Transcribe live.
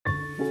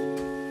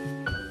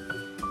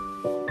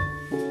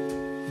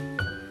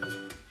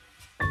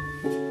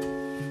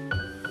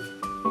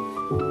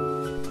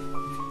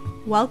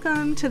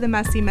Welcome to The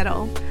Messy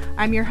Middle.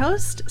 I'm your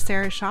host,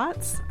 Sarah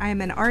Schatz. I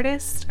am an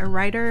artist, a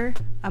writer,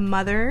 a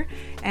mother,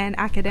 an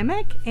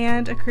academic,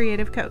 and a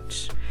creative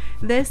coach.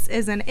 This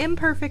is an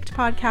imperfect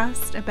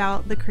podcast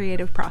about the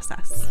creative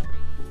process.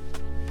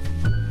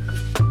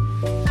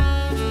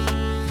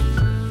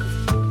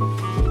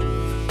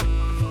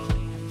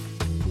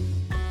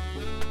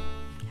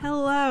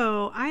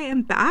 Hello, I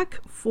am back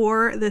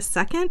for the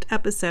second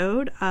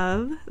episode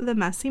of the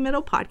Messy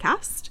Middle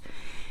podcast.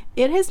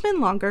 It has been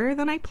longer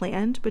than I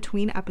planned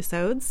between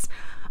episodes.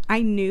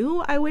 I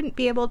knew I wouldn't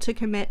be able to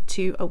commit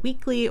to a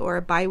weekly or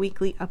a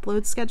bi-weekly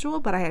upload schedule,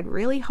 but I had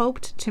really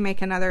hoped to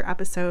make another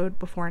episode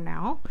before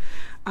now.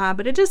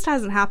 But it just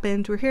hasn't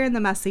happened. We're here in the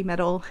messy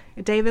middle.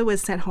 David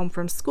was sent home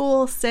from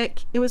school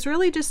sick. It was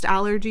really just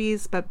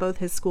allergies, but both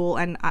his school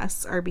and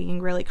us are being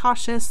really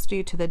cautious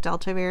due to the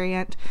Delta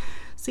variant.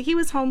 So he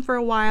was home for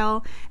a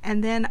while,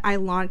 and then I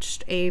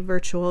launched a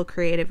virtual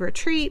creative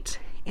retreat,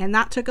 and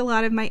that took a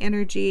lot of my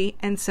energy.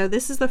 And so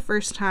this is the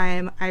first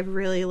time I've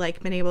really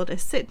been able to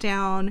sit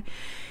down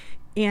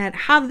and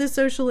have the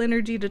social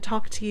energy to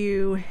talk to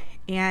you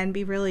and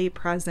be really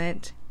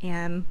present.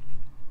 And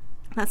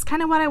that's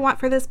kind of what I want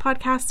for this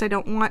podcast. I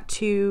don't want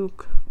to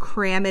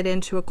cram it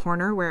into a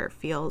corner where it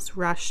feels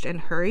rushed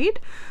and hurried.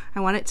 I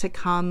want it to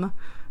come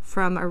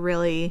from a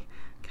really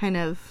kind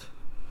of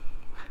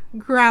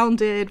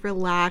grounded,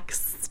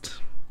 relaxed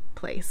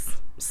place.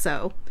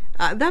 So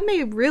that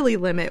may really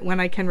limit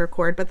when I can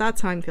record, but that's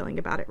how I'm feeling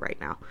about it right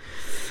now.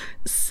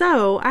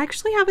 So I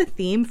actually have a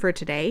theme for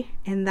today,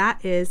 and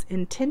that is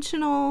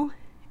intentional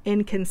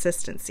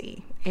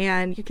inconsistency.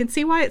 And you can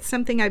see why it's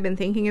something I've been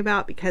thinking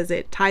about, because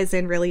it ties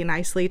in really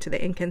nicely to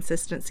the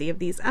inconsistency of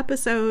these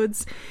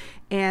episodes,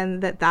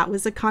 and that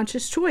was a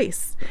conscious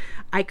choice.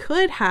 I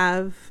could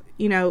have,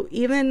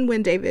 even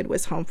when David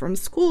was home from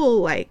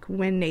school, like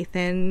when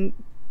Nathan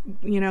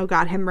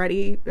got him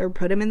ready or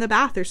put him in the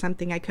bath or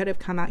something, I could have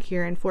come out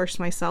here and forced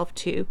myself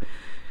to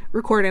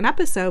record an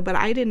episode, but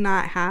I did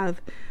not have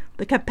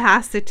the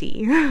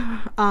capacity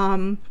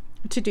to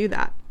do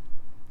that.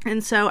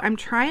 And so I'm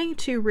trying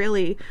to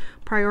really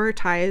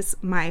prioritize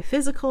my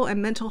physical and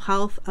mental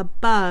health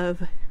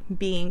above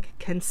being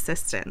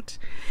consistent.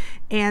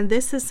 And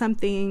this is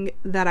something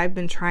that I've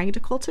been trying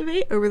to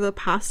cultivate over the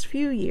past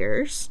few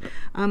years.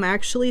 I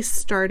actually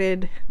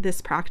started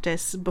this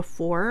practice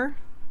before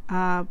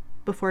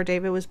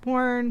David was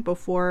born,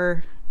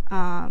 before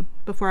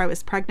I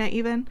was pregnant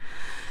even.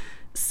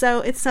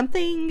 So it's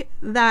something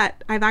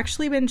that I've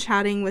actually been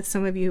chatting with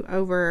some of you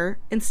over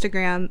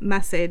Instagram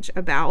message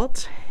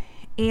about,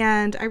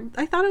 and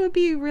I thought it would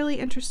be really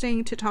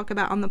interesting to talk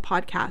about on the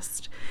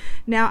podcast.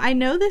 Now, I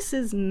know this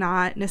is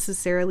not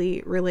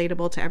necessarily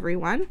relatable to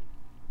everyone.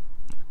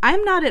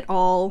 I'm not at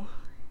all,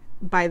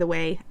 by the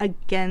way,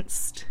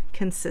 against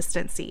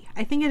consistency.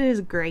 I think it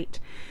is great.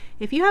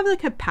 If you have the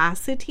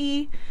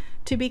capacity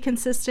to be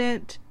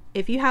consistent,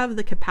 if you have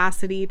the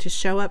capacity to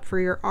show up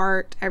for your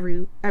art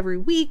every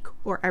week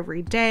or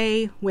every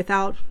day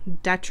without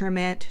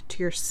detriment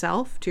to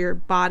yourself, to your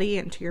body,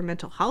 and to your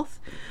mental health,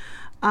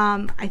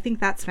 I think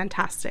that's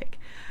fantastic.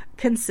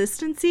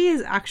 Consistency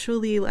is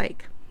actually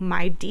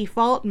my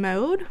default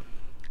mode.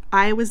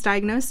 I was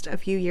diagnosed a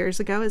few years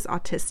ago as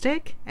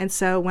autistic, and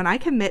so when I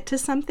commit to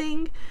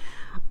something,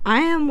 I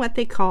am what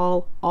they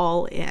call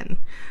all in.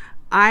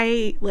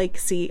 I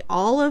see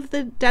all of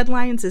the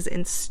deadlines is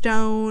in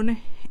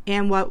stone,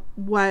 and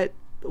what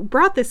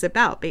brought this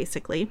about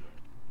basically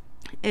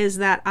is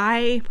that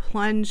I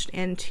plunged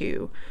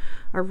into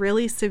a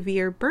really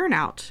severe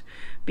burnout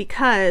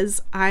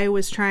because I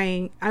was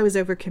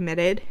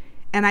overcommitted,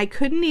 and I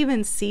couldn't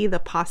even see the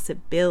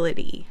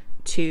possibility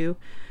to,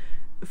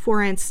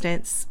 for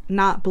instance,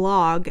 not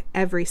blog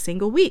every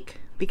single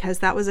week, because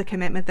that was a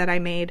commitment that I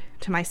made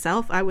to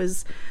myself.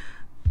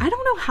 I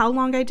don't know how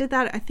long I did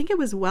that. I think it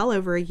was well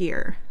over a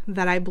year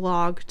that I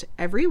blogged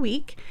every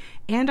week,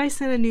 and I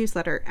sent a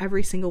newsletter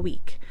every single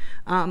week.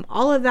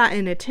 All of that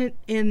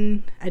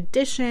in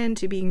addition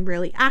to being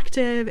really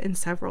active in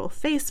several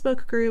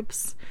Facebook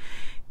groups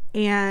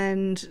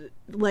and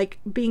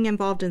being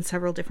involved in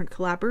several different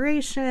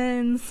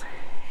collaborations.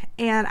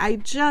 And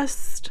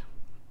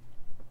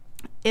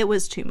it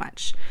was too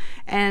much.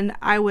 And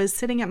I was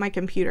sitting at my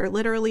computer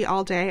literally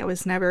all day. I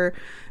was never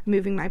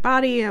moving my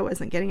body. I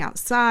wasn't getting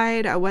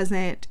outside. I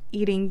wasn't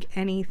eating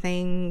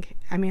anything.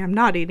 I mean, I'm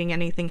not eating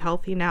anything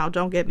healthy now.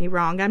 Don't get me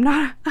wrong.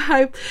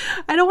 I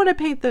don't want to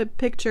paint the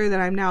picture that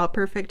I'm now a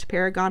perfect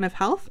paragon of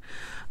health.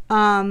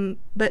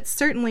 But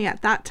certainly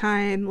at that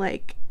time,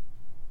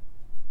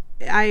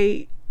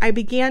 I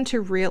began to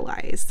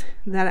realize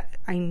that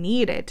I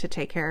needed to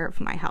take care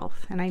of my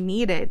health, and I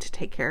needed to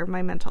take care of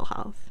my mental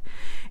health.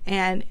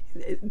 And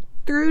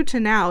through to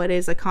now, it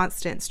is a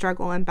constant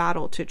struggle and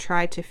battle to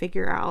try to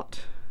figure out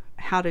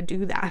how to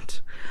do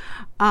that.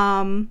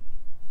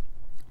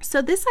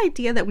 So this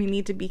idea that we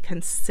need to be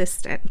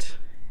consistent,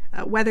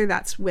 whether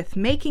that's with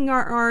making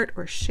our art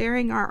or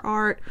sharing our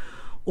art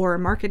or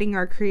marketing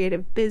our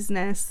creative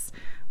business,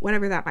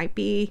 whatever that might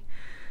be,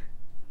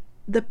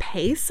 the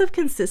pace of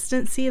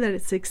consistency that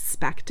it's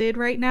expected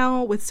right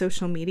now with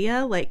social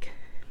media, like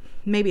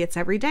maybe it's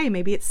every day,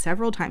 maybe it's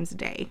several times a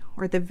day,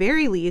 or at the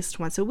very least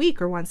once a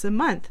week or once a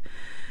month.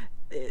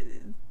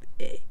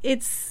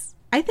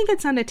 I think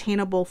it's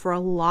unattainable for a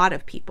lot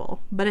of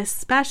people, but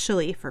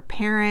especially for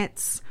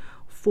parents,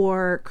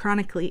 for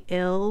chronically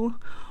ill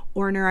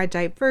or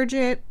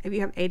neurodivergent. If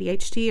you have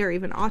ADHD or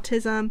even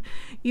autism,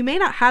 you may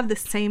not have the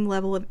same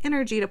level of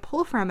energy to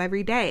pull from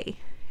every day.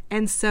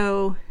 And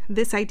so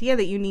this idea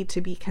that you need to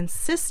be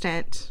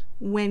consistent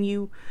when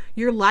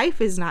your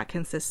life is not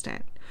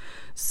consistent.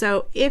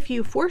 So if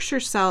you force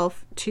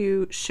yourself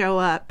to show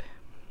up,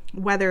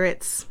 whether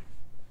it's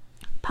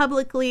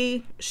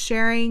publicly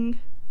sharing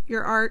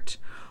your art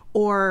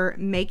or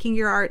making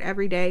your art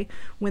every day,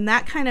 when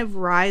that kind of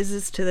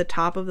rises to the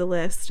top of the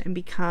list and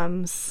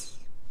becomes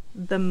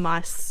the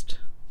must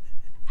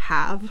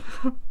have,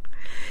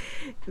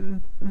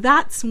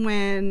 that's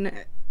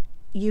when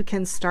you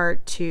can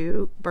start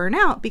to burn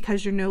out,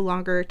 because you're no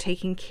longer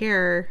taking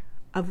care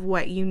of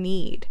what you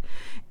need.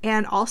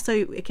 And also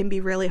it can be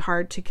really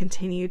hard to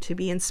continue to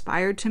be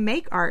inspired to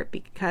make art,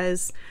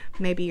 because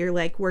maybe you're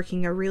like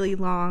working a really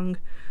long,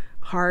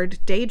 hard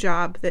day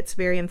job that's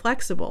very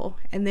inflexible,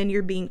 and then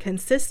you're being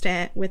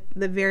consistent with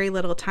the very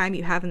little time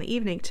you have in the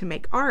evening to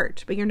make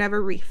art, but you're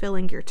never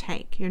refilling your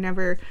tank. You're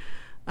never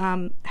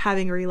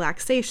having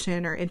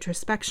relaxation or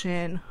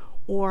introspection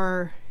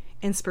or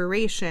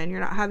inspiration. You're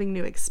not having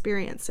new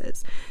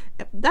experiences.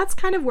 That's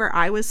kind of where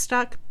I was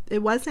stuck.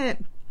 It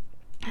wasn't,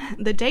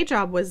 the day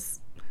job was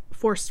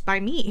forced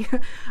by me.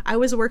 I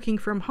was working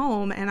from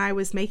home and I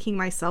was making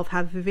myself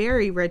have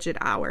very rigid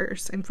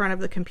hours in front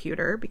of the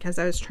computer because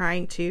I was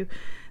trying to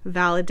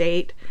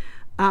validate.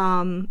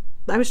 I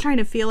was trying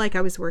to feel like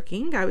I was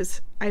working.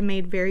 I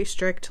made very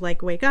strict,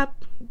 like, wake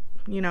up,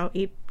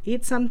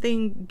 eat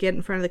something, get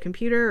in front of the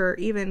computer, or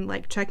even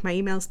like check my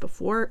emails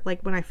before, like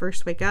when I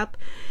first wake up.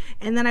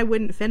 And then I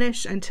wouldn't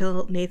finish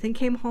until Nathan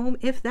came home,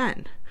 if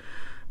then.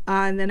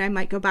 And then I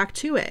might go back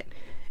to it.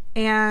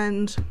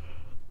 And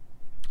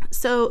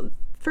so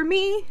for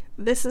me,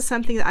 this is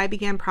something that I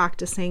began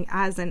practicing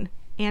as an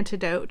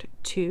antidote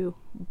to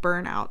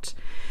burnout.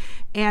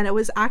 And it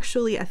was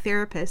actually a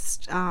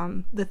therapist,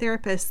 the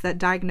therapist that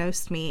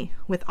diagnosed me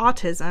with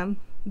autism,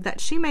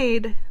 that she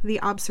made the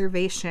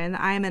observation,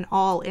 I am an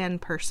all-in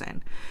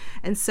person.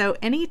 And so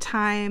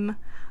anytime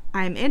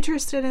I'm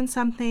interested in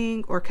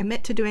something or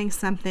commit to doing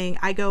something,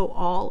 I go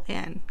all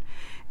in.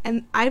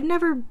 And I've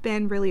never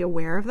been really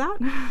aware of that.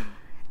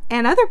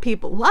 And other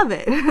people love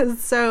it.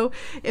 So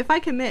if I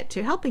commit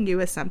to helping you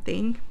with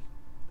something,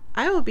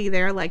 I will be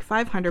there like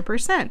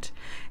 500%.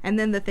 And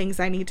then the things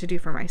I need to do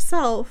for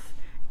myself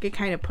get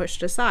kind of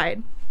pushed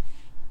aside.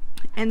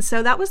 And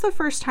so that was the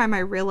first time I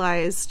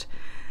realized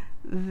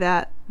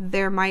that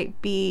there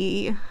might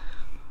be,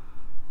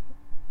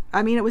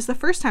 it was the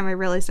first time I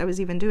realized I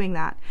was even doing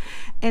that.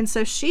 And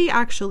so she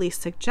actually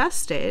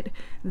suggested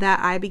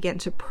that I begin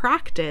to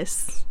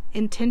practice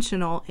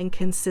intentional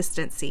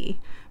inconsistency,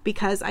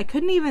 because I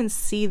couldn't even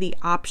see the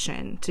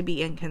option to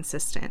be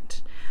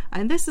inconsistent.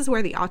 And this is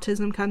where the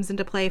autism comes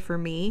into play for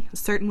me.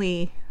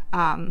 Certainly,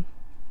 I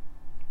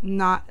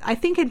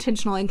think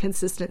intentional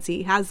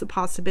inconsistency has the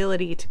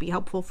possibility to be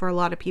helpful for a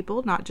lot of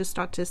people, not just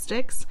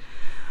autistics.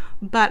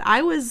 But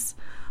I was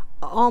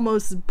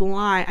almost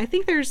blind. I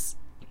think there's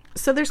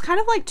kind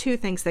of like two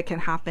things that can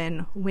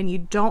happen when you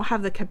don't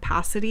have the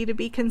capacity to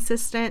be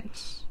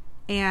consistent,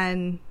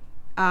 and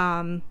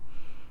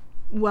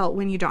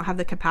when you don't have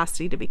the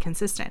capacity to be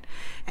consistent.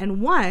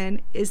 And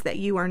one is that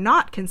you are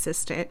not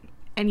consistent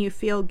and you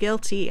feel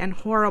guilty and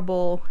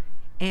horrible,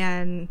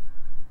 and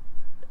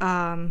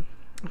I'm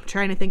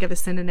trying to think of a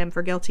synonym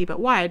for guilty, but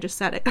why? I just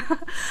said it.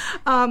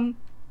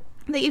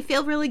 That you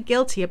feel really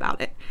guilty about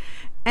it.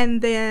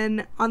 And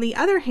then on the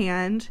other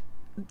hand,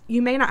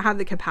 you may not have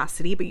the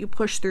capacity, but you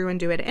push through and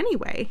do it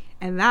anyway.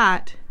 And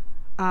that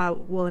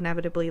will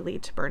inevitably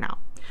lead to burnout.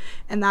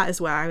 And that is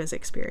what I was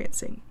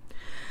experiencing.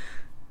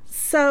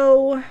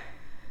 So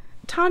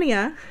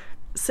Tanya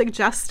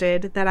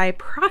suggested that I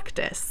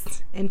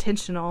practice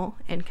intentional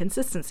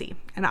inconsistency.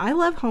 And I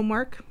love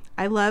homework.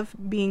 I love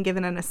being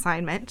given an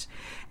assignment.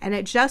 And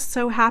it just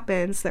so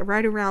happens that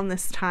right around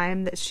this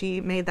time that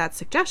she made that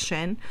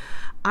suggestion,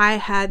 I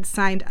had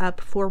signed up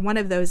for one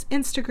of those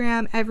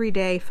Instagram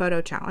everyday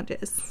photo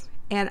challenges.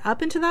 And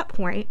up until that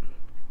point,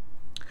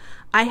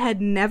 I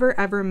had never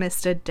ever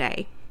missed a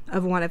day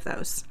of one of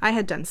those. I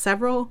had done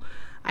several.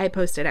 I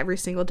posted every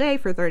single day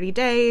for 30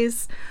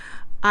 days.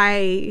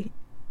 When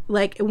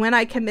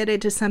I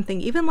committed to something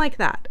even like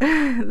that,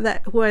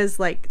 that was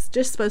like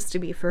just supposed to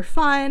be for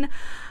fun,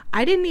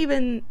 I didn't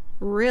even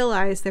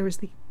realize there was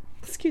the,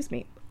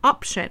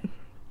 option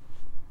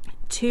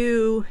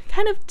to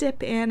kind of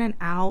dip in and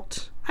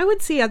out. I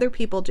would see other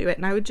people do it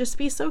and I would just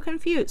be so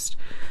confused.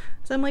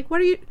 So I'm like,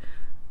 what are you,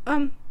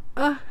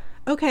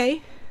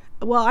 okay,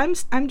 well,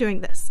 I'm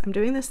doing this. I'm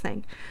doing this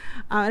thing.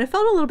 And it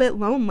felt a little bit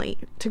lonely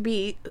to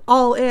be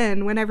all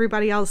in when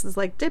everybody else is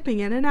like dipping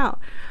in and out.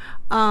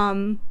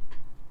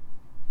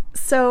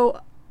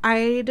 So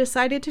I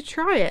decided to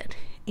try it.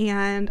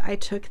 And I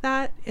took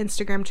that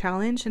Instagram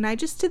challenge and I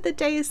just did the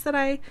days that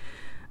I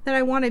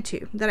wanted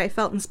to, that I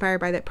felt inspired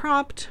by that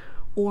prompt,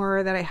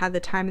 or that I had the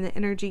time and the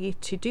energy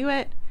to do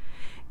it.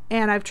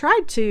 And I've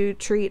tried to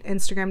treat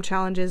Instagram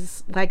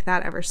challenges like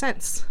that ever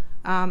since.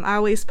 I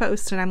always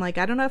post and I'm like,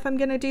 I don't know if I'm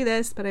going to do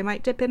this, but I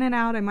might dip in and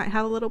out. I might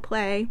have a little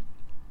play.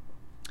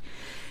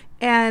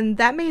 And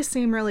that may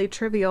seem really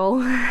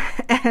trivial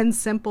and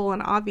simple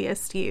and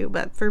obvious to you,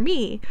 but for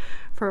me,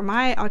 for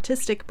my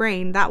autistic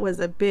brain, that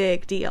was a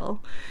big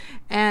deal.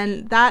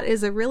 And that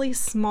is a really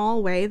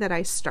small way that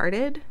I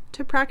started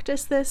to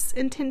practice this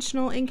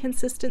intentional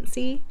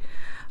inconsistency.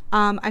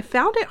 I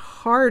found it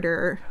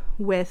harder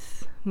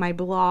with my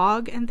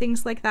blog and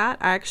things like that.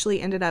 I actually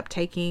ended up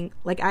I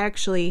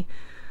actually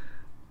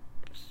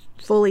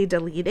fully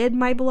deleted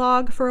my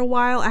blog for a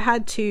while. I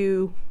had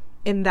to,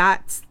 in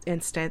that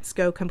instance,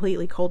 go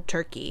completely cold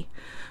turkey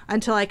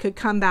until I could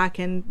come back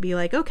and be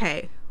like,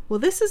 okay, well,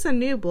 this is a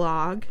new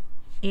blog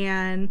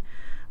and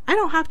I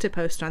don't have to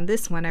post on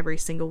this one every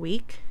single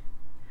week.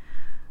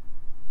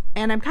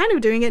 And I'm kind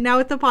of doing it now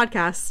with the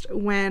podcast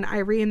when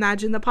I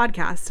reimagine the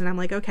podcast and I'm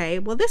like, okay,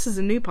 well, this is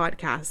a new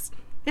podcast.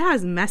 It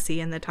has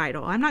messy in the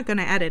title. I'm not going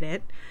to edit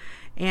it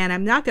and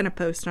I'm not going to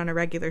post on a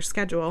regular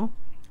schedule.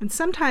 And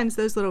sometimes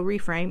those little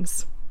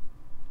reframes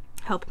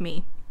help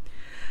me.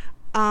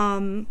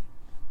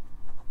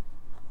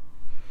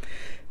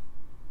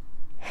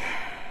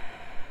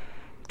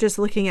 Just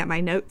looking at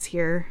my notes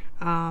here,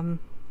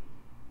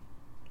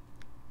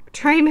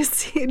 trying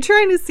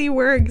to see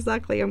where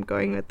exactly I'm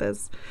going with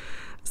this.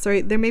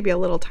 Sorry, there may be a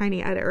little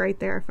tiny edit right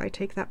there if I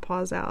take that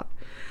pause out.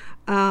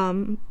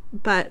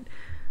 But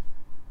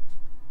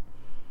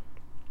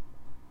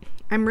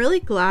I'm really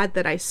glad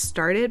that I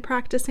started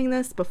practicing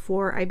this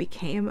before I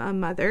became a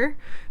mother,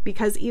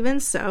 because even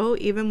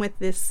with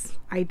this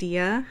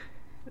idea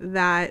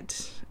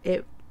that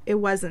it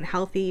wasn't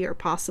healthy or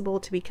possible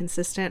to be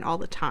consistent all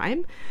the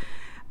time,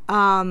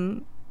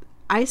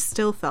 I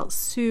still felt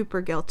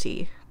super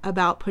guilty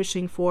about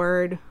pushing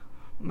forward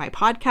my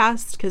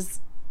podcast, because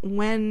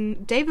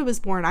when David was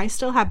born, I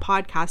still had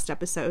podcast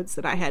episodes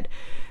that I had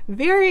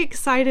very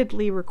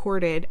excitedly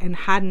recorded and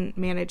hadn't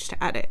managed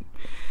to edit.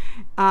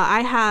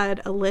 I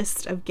had a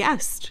list of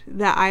guests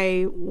that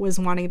I was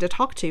wanting to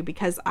talk to,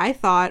 because I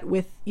thought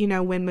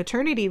when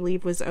maternity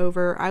leave was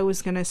over, I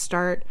was going to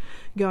start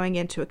going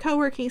into a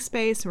co-working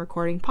space and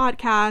recording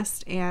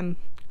podcasts, and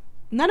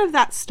none of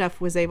that stuff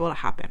was able to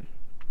happen.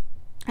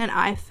 And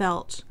I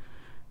felt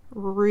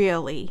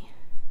really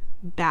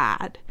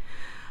bad.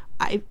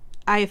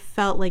 I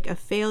felt like a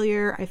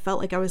failure. I felt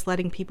like I was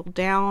letting people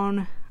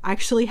down. I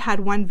actually had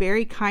one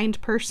very kind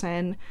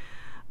person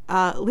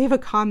leave a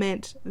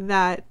comment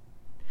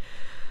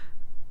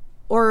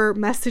or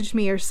message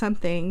me or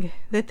something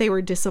that they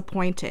were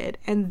disappointed.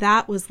 And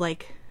that was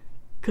like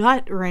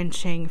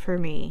gut-wrenching for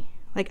me.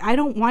 Like, I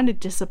don't want to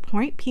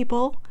disappoint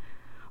people,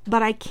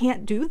 but I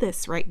can't do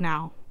this right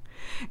now.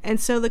 And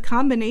so the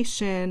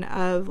combination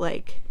of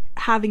like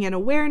having an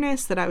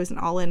awareness that I was an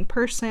all-in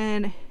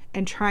person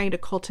and trying to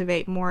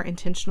cultivate more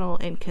intentional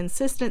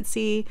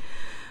inconsistency,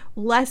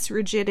 less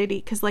rigidity,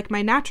 because like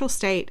my natural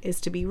state is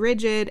to be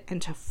rigid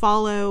and to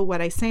follow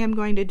what I say I'm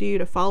going to do,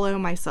 to follow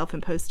my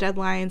self-imposed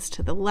deadlines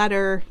to the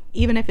letter,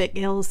 even if it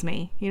kills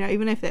me,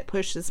 even if it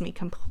pushes me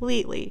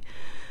completely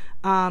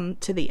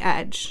to the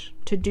edge,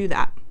 to do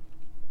that.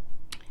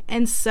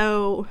 And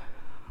so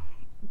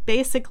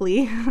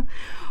basically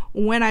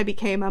when I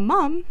became a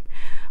mom,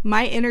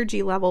 my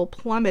energy level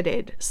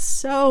plummeted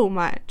so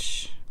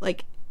much.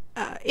 Like,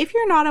 if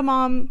you're not a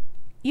mom,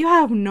 you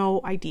have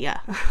no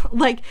idea.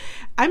 Like,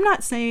 I'm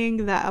not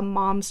saying that a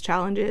mom's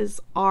challenges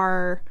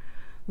are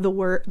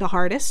the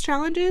hardest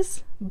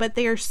challenges, but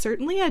they are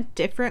certainly a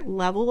different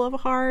level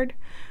of hard,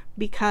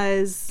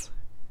 because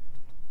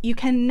you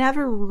can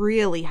never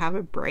really have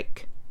a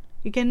break.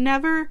 You can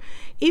never,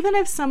 even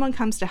if someone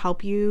comes to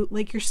help you,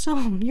 like, you're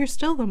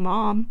still the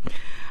mom.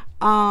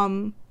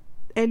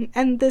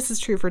 And this is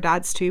true for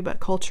dads too, but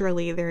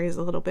culturally there is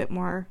a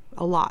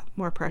lot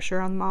more pressure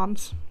on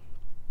moms.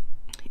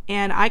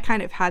 And I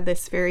kind of had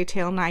this fairy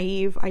tale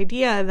naive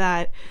idea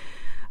that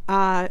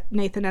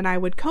Nathan and I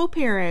would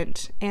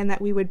co-parent and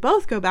that we would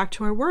both go back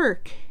to our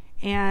work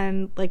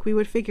and like we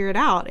would figure it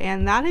out.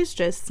 And that has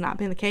just not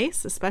been the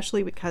case,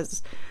 especially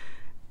because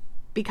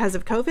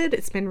of COVID.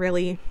 It's been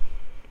really,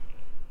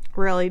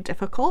 really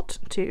difficult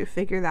to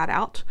figure that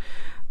out.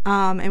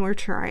 And we're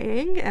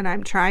trying, and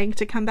I'm trying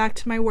to come back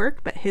to my work,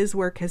 but his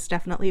work has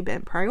definitely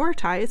been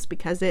prioritized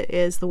because it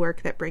is the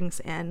work that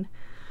brings in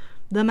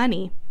the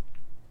money.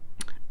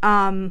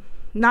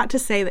 Not to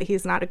say that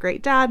he's not a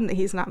great dad and that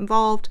he's not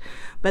involved,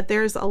 but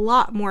there's a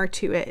lot more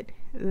to it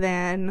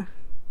than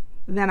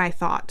I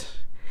thought.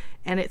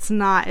 And it's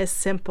not as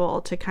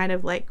simple to kind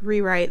of like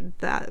rewrite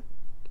that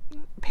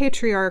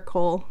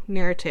patriarchal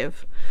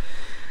narrative.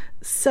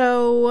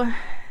 So,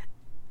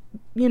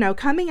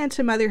 coming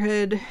into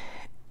motherhood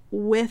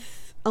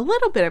with a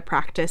little bit of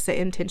practice at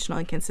intentional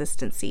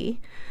inconsistency,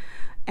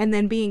 and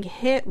then being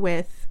hit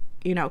with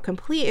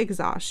complete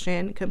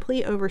exhaustion,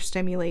 complete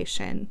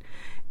overstimulation,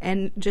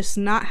 and just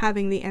not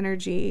having the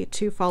energy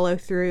to follow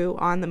through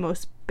on the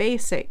most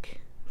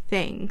basic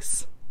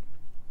things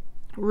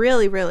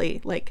really,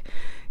 really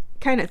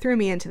kind of threw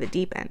me into the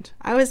deep end.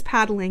 I was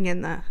paddling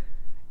in the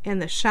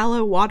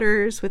shallow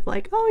waters with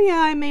oh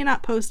yeah, I may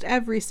not post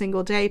every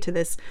single day to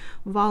this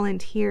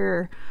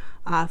volunteer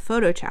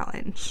photo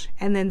challenge.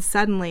 And then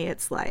suddenly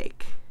it's you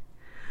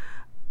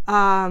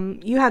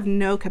have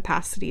no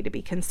capacity to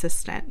be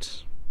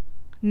consistent.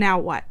 Now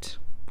what?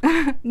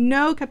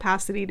 No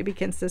capacity to be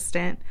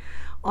consistent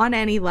on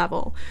any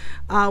level.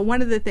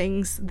 One of the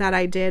things that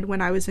I did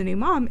when I was a new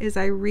mom is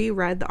I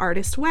reread The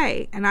Artist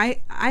Way. And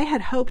I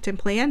had hoped and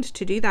planned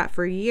to do that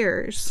for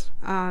years,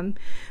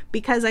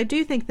 because I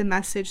do think the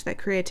message that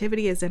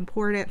creativity is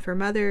important for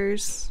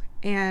mothers,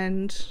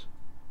 and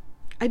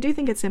I do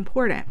think it's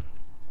important.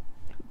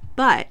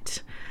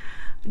 But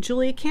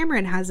Julia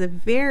Cameron has a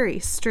very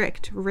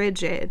strict,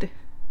 rigid,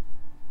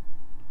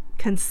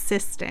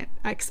 consistent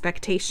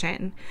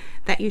expectation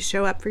that you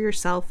show up for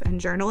yourself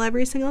and journal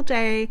every single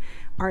day,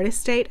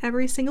 artist date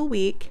every single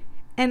week.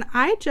 And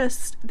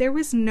there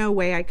was no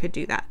way I could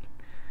do that,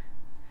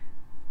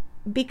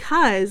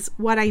 because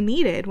what I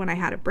needed when I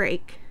had a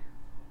break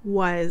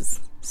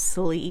was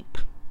sleep.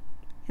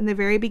 In the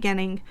very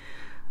beginning,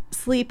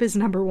 sleep is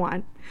number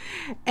one.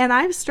 And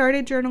I've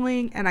started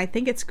journaling, and I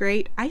think it's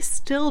great. I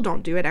still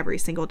don't do it every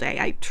single day.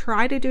 I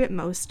try to do it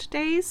most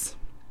days.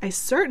 I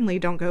certainly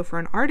don't go for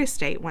an artist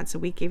date once a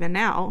week even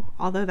now,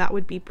 although that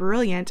would be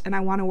brilliant, and I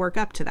want to work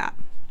up to that.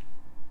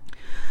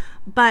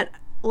 But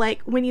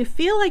when you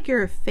feel like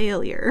you're a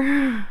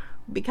failure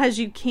because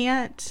you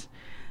can't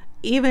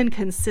even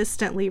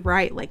consistently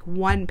write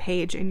one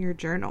page in your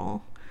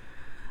journal,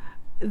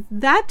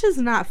 that does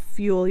not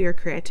fuel your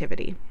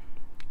creativity.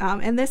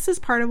 And this is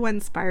part of what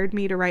inspired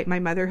me to write my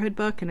motherhood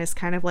book, and is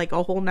kind of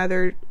a whole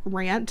nother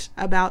rant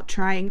about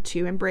trying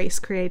to embrace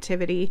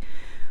creativity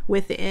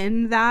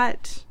within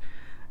that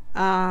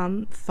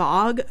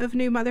fog of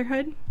new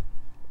motherhood,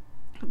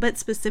 but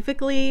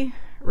specifically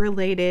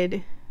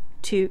related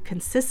to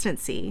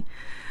consistency.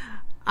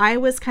 I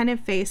was kind of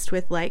faced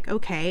with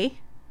okay,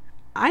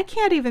 I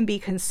can't even be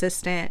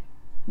consistent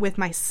with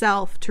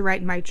myself to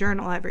write in my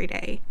journal every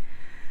day.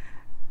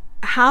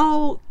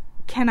 How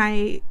can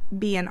I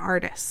be an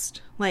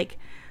artist?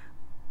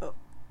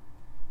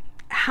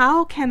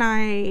 How can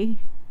I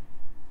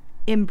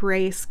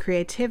embrace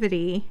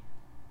creativity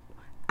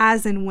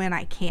as and when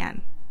I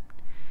can?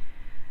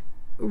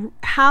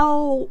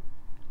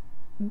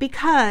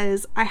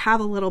 Because I have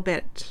a little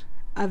bit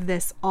of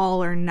this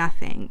all or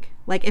nothing.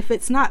 If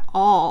it's not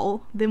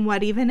all, then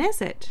what even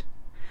is it?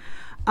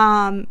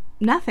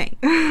 Nothing.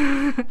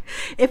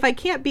 If I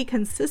can't be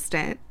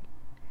consistent,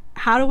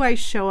 how do I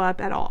show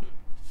up at all?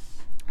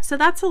 So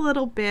that's a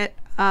little bit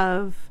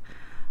of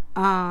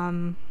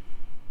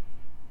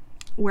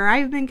where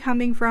I've been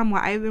coming from,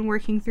 what I've been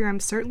working through. I'm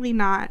certainly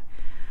not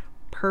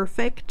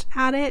perfect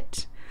at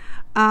it,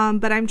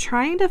 but I'm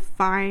trying to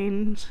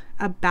find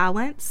a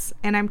balance,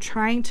 and I'm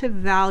trying to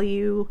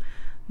value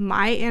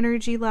my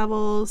energy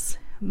levels,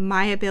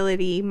 my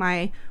ability,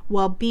 my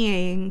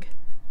well-being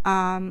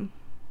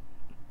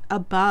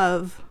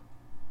above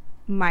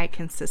my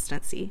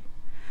consistency.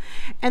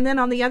 And then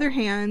on the other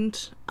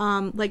hand,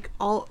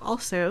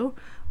 also,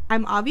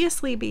 I'm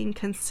obviously being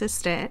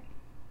consistent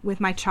with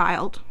my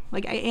child.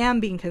 I am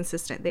being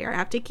consistent there. I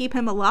have to keep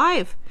him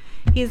alive.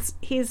 He's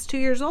 2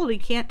 years old. He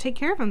can't take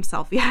care of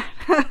himself yet.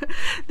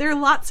 There are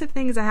lots of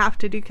things I have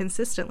to do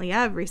consistently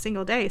every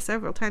single day,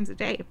 several times a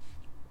day,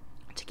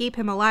 to keep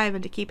him alive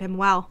and to keep him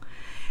well.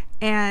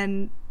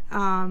 And,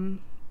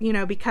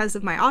 because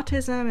of my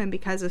autism and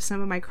because of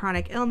some of my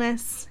chronic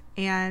illness,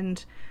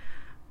 and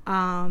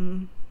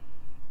I'm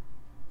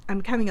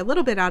coming a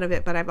little bit out of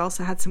it, but I've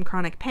also had some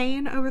chronic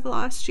pain over the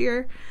last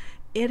year.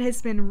 It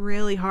has been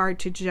really hard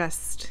to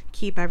just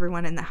keep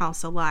everyone in the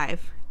house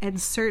alive. And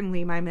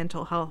certainly my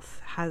mental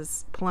health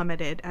has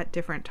plummeted at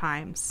different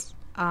times.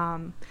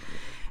 And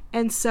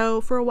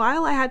so for a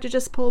while I had to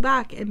just pull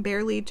back and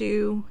barely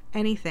do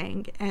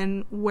anything.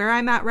 And where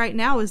I'm at right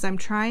now is I'm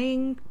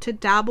trying to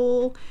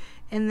dabble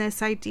in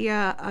this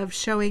idea of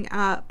showing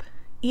up,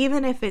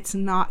 even if it's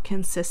not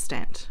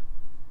consistent,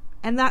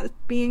 and that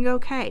being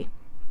okay.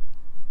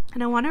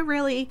 And I want to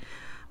really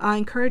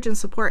encourage and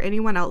support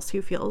anyone else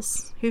who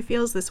feels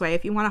this way.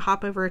 If you want to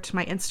hop over to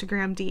my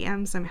Instagram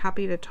DMs, I'm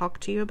happy to talk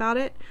to you about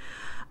it.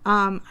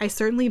 I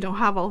certainly don't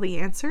have all the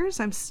answers.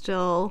 I'm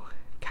still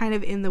kind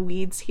of in the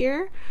weeds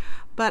here,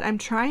 but I'm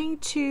trying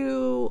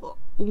to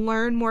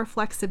learn more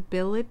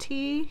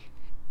flexibility,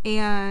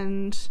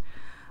 and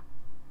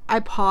I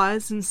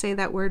pause and say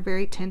that word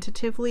very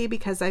tentatively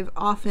because I've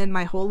often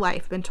my whole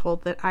life been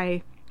told that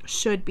I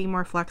should be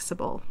more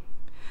flexible.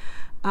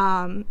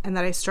 And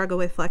that I struggle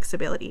with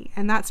flexibility.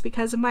 And that's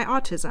because of my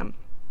autism.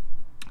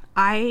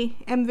 I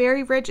am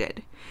very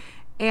rigid.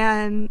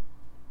 And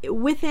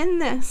within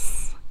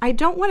this, I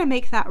don't want to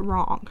make that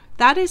wrong.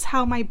 That is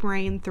how my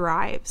brain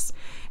thrives.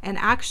 And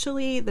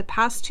actually, the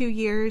past 2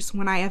 years,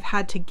 when I have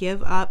had to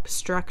give up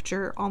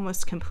structure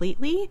almost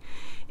completely,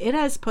 it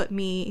has put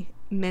me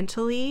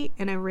mentally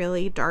in a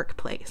really dark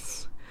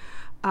place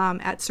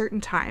at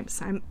certain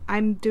times.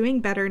 I'm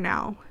doing better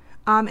now.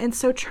 And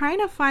so trying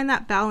to find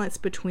that balance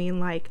between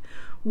like,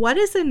 what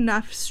is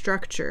enough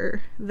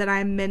structure that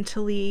I'm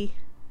mentally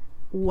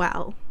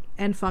well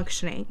and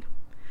functioning,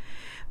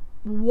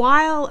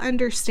 while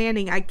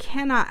understanding I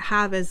cannot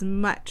have as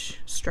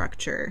much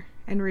structure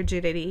and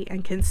rigidity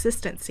and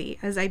consistency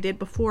as I did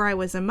before I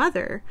was a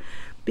mother,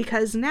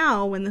 because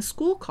now when the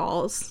school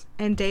calls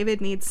and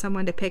David needs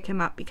someone to pick him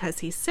up because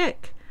he's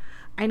sick,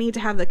 I need to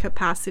have the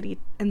capacity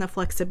and the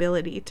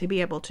flexibility to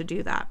be able to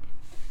do that.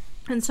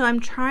 And so I'm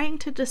trying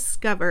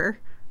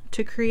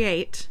to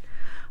create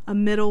a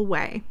middle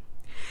way.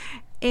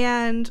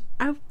 And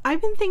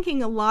I've been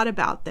thinking a lot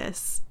about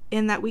this,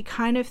 in that we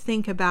kind of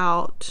think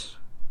about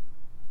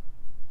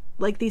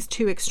like these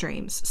two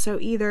extremes. So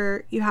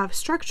either you have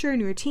structure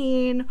and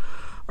routine,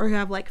 or you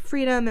have like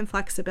freedom and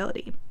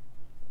flexibility.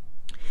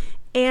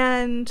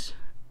 And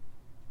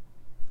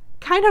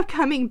kind of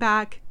coming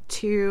back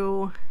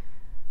to,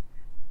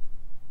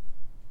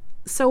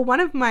 so one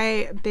of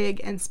my big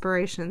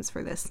inspirations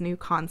for this new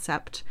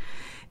concept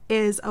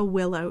is a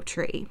willow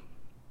tree.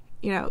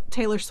 You know,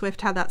 Taylor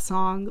Swift had that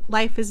song,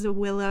 "Life is a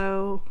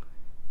willow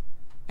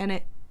and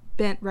it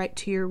bent right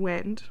to your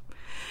wind."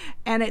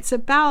 And it's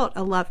about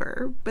a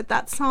lover, but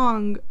that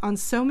song on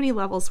so many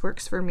levels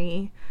works for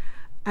me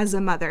as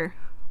a mother.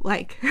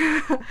 Like,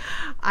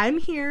 I'm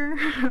here,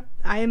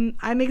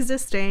 I'm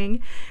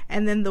existing,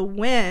 and then the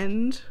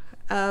wind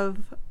of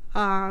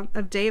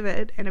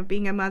David and of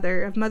being a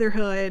mother, of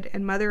motherhood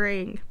and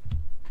mothering,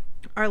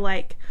 are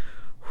like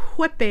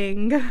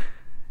whipping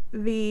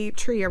the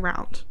tree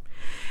around.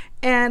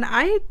 And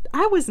I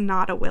was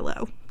not a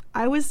willow.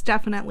 I was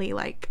definitely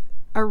like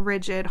a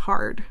rigid,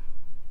 hard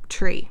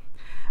tree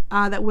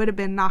that would have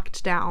been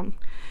knocked down.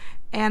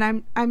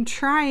 And I'm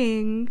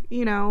trying,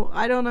 you know,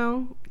 I don't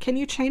know, can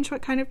you change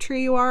what kind of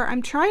tree you are?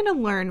 I'm trying to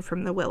learn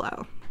from the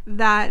willow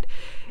that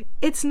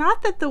it's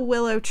not that the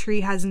willow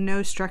tree has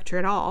no structure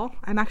at all.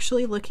 I'm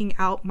actually looking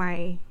out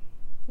my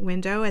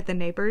window at the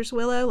neighbor's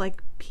willow,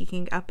 like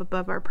peeking up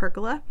above our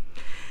pergola.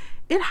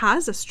 It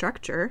has a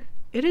structure.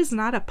 It is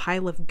not a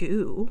pile of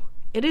goo.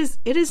 It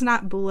is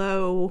not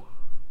below,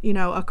 you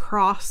know,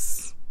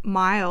 across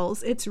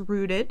miles. It's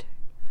rooted.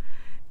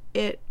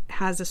 It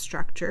has a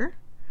structure.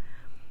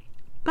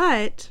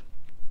 But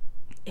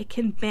it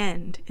can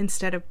bend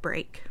instead of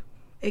break.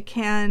 It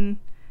can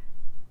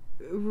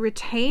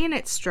retain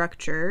its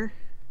structure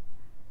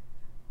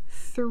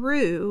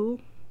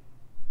through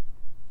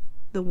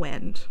the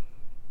wind.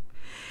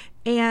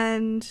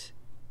 And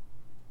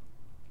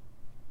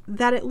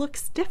that it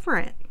looks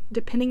different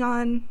depending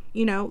on,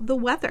 you know, the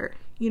weather.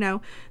 You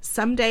know,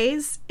 some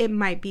days it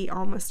might be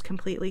almost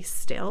completely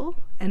still,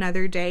 and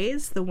other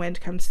days the wind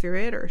comes through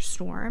it, or a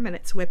storm, and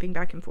it's whipping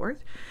back and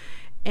forth.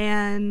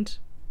 And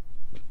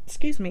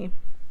excuse me,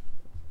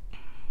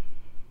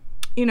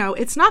 you know,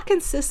 it's not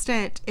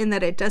consistent in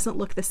that it doesn't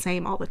look the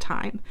same all the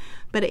time,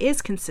 but it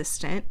is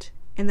consistent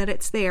in that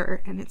it's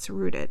there and it's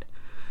rooted.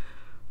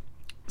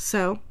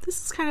 So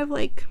this is kind of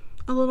like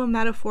a little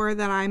metaphor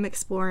that I'm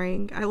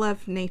exploring. I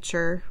love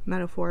nature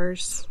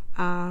metaphors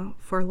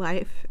for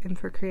life and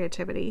for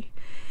creativity.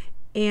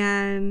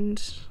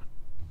 And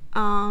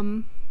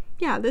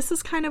yeah, this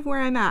is kind of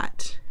where I'm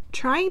at.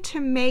 Trying to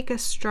make a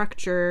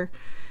structure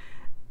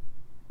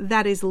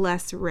that is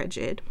less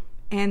rigid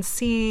and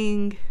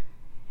seeing,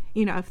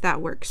 you know, if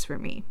that works for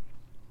me.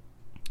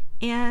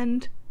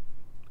 And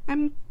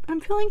I'm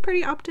feeling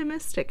pretty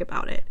optimistic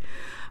about it.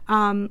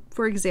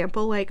 For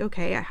example, like,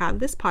 okay, I have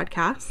this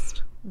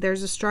podcast.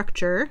 There's a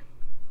structure,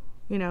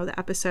 you know, the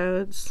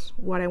episodes,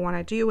 what I want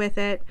to do with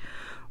it,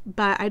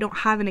 but I don't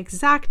have an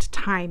exact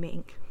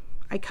timing.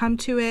 I come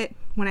to it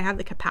when I have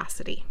the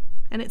capacity,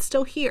 and it's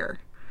still here.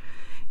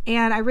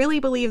 And I really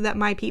believe that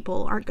my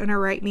people aren't going to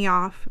write me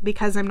off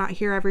because I'm not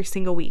here every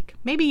single week.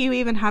 Maybe you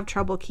even have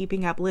trouble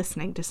keeping up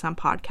listening to some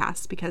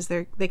podcasts because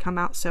they come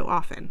out so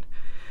often.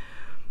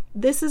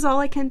 This is all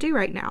I can do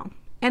right now.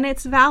 And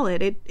it's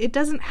valid. It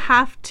doesn't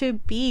have to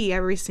be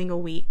every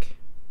single week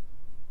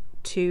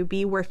to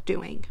be worth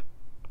doing.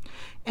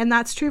 And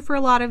that's true for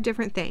a lot of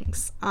different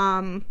things.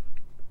 I'm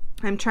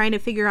trying to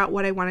figure out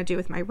what I want to do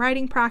with my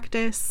writing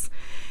practice.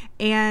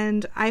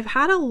 And I've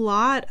had a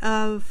lot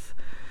of...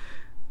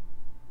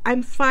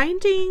 I'm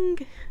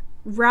finding,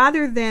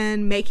 rather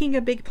than making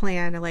a big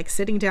plan and like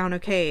sitting down,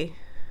 okay,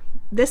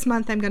 this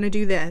month I'm going to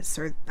do this,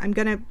 or I'm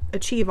going to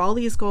achieve all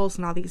these goals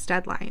and all these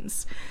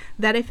deadlines,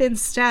 that if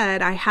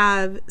instead I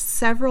have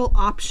several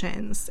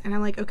options and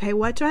I'm like, okay,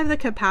 what do I have the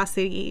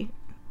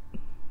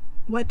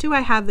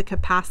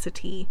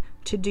capacity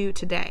to do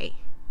today?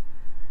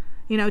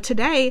 You know,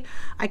 today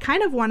I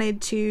kind of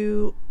wanted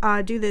to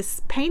do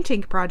this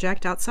painting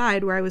project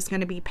outside where I was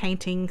going to be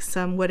painting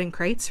some wooden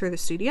crates for the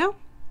studio.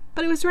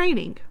 But it was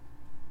raining.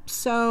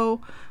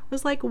 So I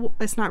was like,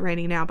 it's not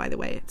raining now, by the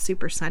way. It's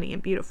super sunny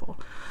and beautiful.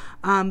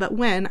 But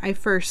when I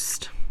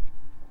first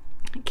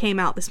came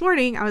out this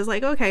morning, I was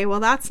like, okay, well,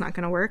 that's not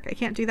going to work. I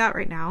can't do that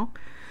right now.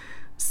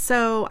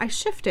 So I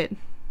shifted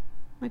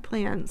my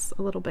plans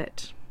a little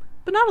bit,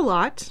 but not a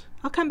lot.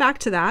 I'll come back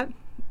to that,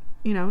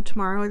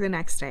 tomorrow or the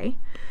next day.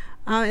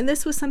 And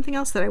this was something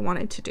else that I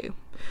wanted to do.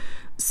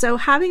 So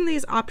having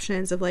these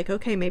options of like,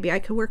 okay, maybe I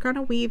could work on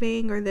a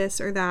weaving or this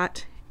or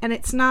that. And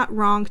it's not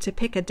wrong to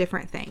pick a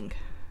different thing.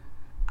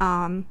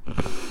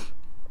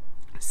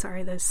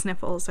 Sorry, those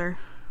sniffles are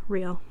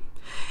real.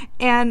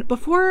 And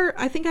before,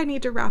 I think I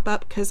need to wrap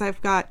up because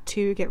I've got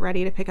to get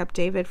ready to pick up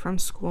David from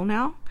school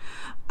now.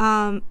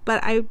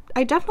 But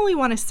I definitely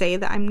want to say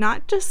that I'm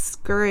not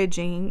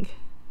discouraging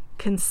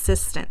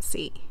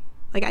consistency.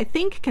 Like, I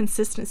think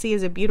consistency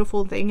is a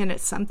beautiful thing, and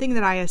it's something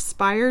that I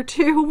aspire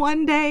to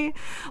one day.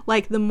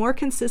 Like, the more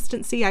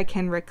consistency I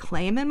can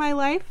reclaim in my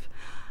life,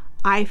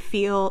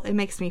 it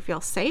makes me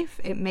feel safe.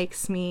 It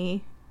makes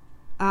my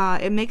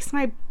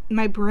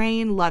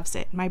brain loves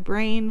it. My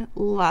brain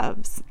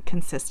loves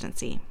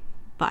consistency.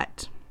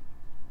 But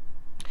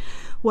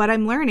what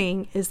I'm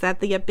learning is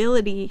that the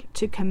ability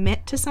to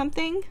commit to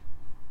something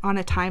on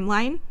a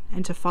timeline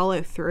and to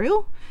follow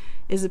through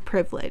is a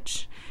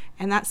privilege.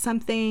 And that's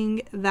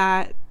something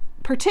that,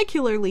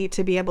 particularly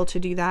to be able to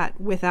do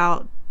that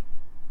without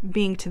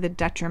being to the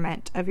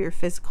detriment of your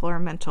physical or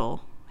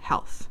mental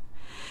health.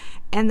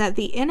 And that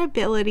the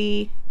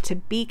inability to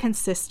be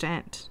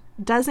consistent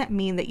doesn't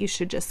mean that you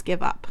should just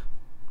give up.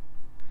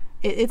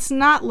 It's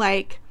not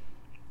like,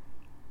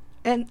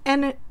 I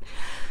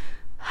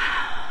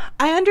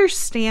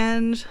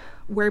understand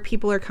where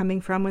people are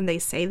coming from when they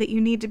say that you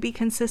need to be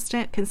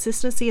consistent.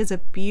 Consistency is a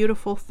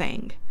beautiful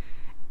thing.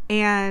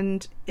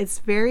 And it's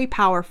very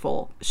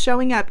powerful.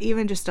 Showing up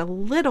even just a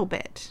little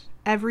bit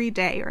every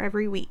day or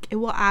every week, it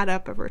will add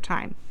up over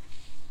time.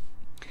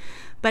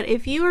 But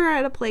if you are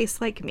at a place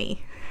like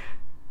me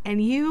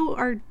and you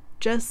are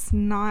just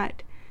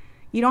not,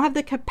 you don't have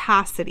the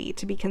capacity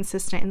to be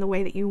consistent in the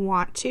way that you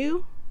want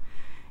to,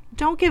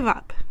 don't give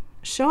up.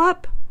 Show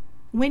up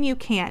when you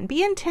can.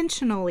 Be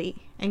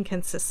intentionally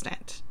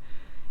inconsistent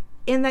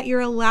in that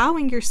you're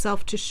allowing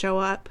yourself to show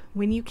up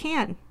when you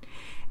can.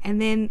 And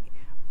then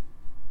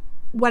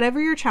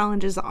whatever your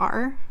challenges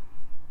are,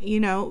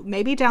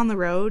 maybe down the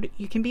road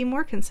you can be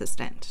more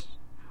consistent.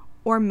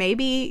 Or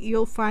maybe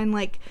you'll find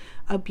like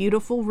a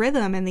beautiful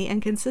rhythm in the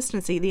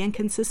inconsistency. The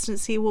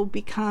inconsistency will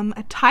become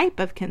a type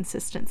of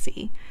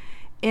consistency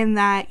in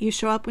that you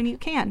show up when you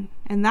can.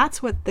 And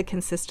that's what the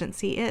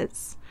consistency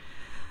is.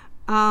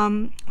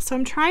 So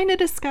I'm trying to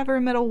discover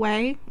a middle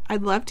way.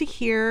 I'd love to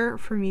hear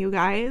from you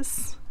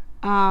guys,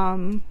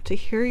 to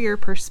hear your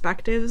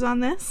perspectives on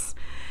this.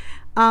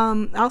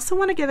 I also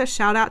want to give a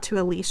shout out to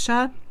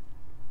Alicia,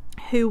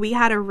 who we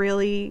had a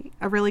really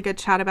good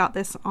chat about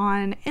this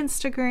on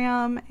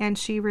Instagram, and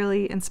she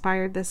really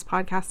inspired this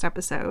podcast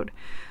episode.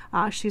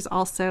 She's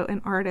also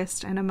an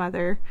artist and a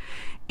mother,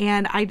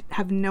 and I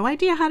have no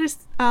idea how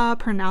to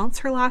pronounce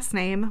her last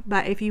name,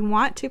 but if you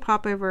want to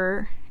pop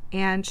over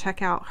and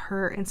check out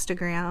her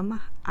Instagram,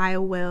 I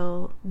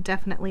will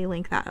definitely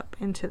link that up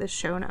into the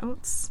show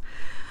notes.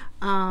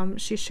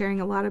 She's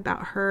sharing a lot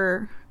about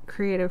her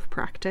creative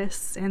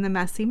practice in the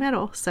messy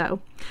middle.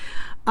 So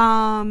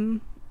I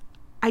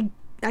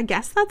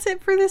guess that's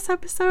it for this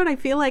episode. I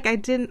feel like I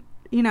don't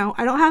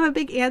have a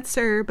big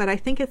answer, but I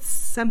think it's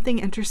something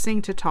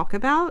interesting to talk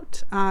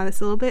about. It's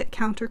a little bit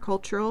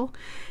countercultural.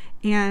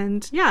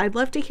 And yeah, I'd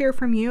love to hear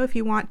from you if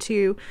you want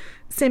to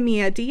send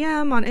me a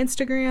DM on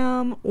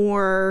Instagram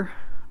or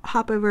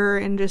hop over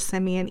and just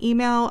send me an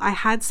email. I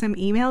had some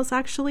emails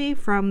actually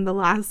from the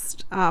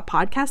last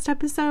podcast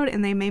episode,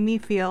 and they made me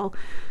feel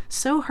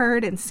so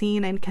heard and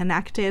seen and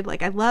connected.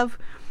 Like, I love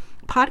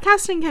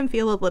podcasting can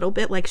feel a little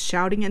bit like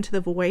shouting into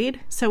the void.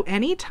 So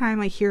anytime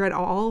I hear at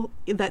all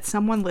that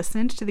someone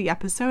listened to the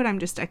episode, I'm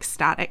just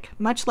ecstatic,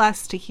 much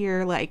less to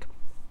hear like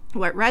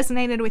what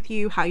resonated with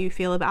you, how you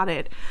feel about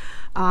it.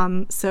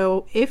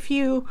 So if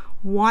you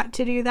want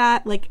to do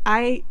that, like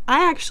I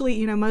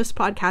actually, most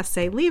podcasts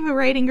say leave a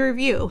rating or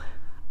review.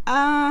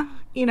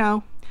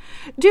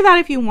 Do that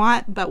if you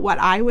want, but what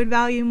I would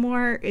value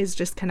more is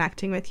just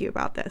connecting with you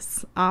about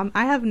this.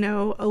 I have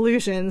no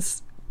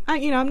illusions.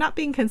 I'm not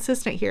being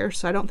consistent here,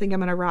 so I don't think I'm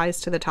going to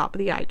rise to the top of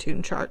the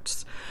iTunes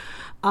charts.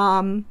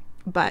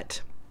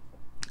 But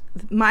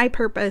my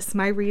purpose,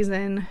 my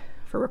reason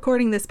for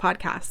recording this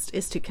podcast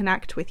is to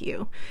connect with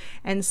you.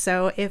 And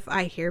so if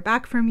I hear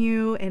back from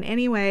you in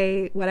any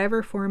way,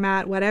 whatever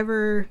format,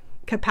 whatever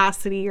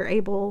capacity you're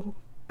able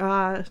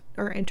or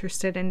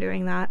interested in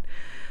doing that,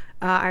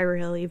 I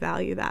really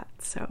value that.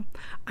 So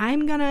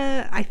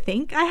I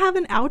think I have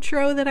an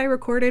outro that I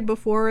recorded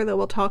before that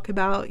will talk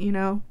about,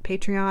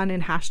 Patreon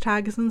and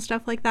hashtags and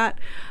stuff like that.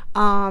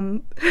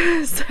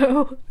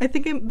 So I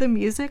think the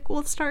music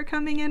will start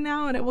coming in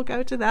now and it will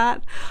go to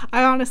that.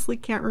 I honestly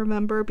can't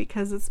remember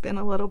because it's been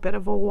a little bit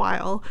of a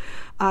while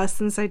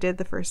since I did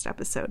the first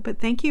episode. But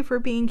thank you for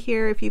being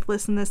here. If you've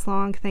listened this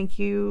long, thank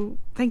you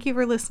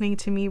for listening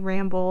to me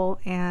ramble.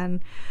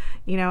 And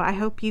I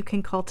hope you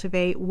can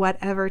cultivate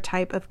whatever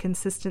type of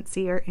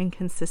consistency or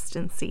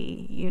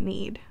inconsistency you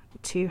need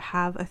to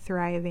have a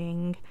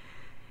thriving,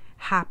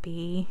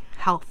 happy,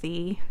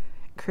 healthy,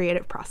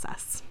 creative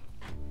process.